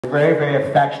Very, very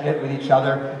affectionate with each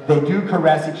other. They do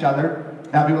caress each other.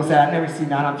 Now people say, I've never seen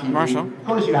that on TV. Marshall. Of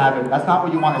course you haven't. That's not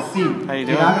what you want to see. How you doing?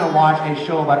 You're not going to watch a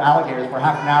show about alligators for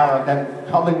half an hour of them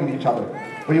cuddling with each other.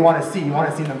 What do you want to see? You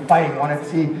want to see them fighting. You want to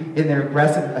see in their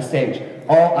aggressive stage.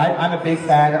 I'm a big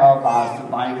fan of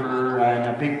Survivor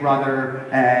and Big Brother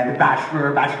and The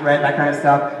Bachelor, Bachelorette, that kind of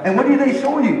stuff. And what do they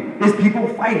show you? Is people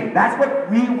fighting. That's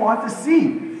what we want to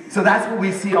see. So that's what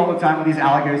we see all the time with these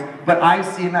alligators. But I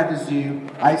see them at the zoo.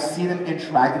 I see them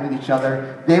interacting with each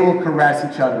other. They will caress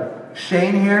each other.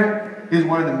 Shane here is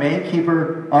one of the main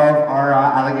keeper of our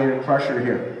alligator crusher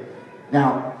here.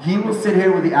 Now, he will sit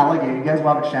here with the alligator. You guys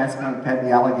will have a chance to come and pet the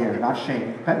alligator. Not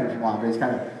Shane. Pet him if you want, but he's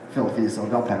kind of filthy, so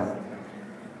don't pet him.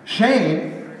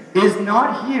 Shane is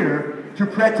not here to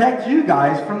protect you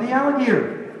guys from the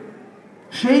alligator.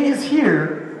 Shane is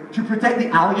here to protect the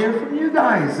alligator from you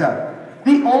guys.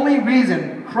 The only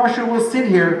reason Crusher will sit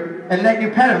here and let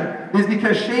you pet him is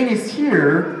because Shane is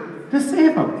here to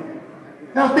save him.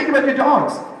 Now think about your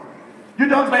dogs. Your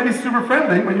dogs might be super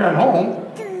friendly when you're at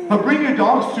home, but bring your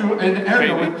dogs to an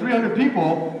area with 300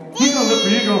 people, he's gonna look for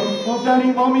you and go, oh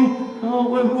daddy, mommy,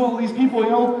 oh, who are all these people, you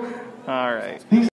know? All right.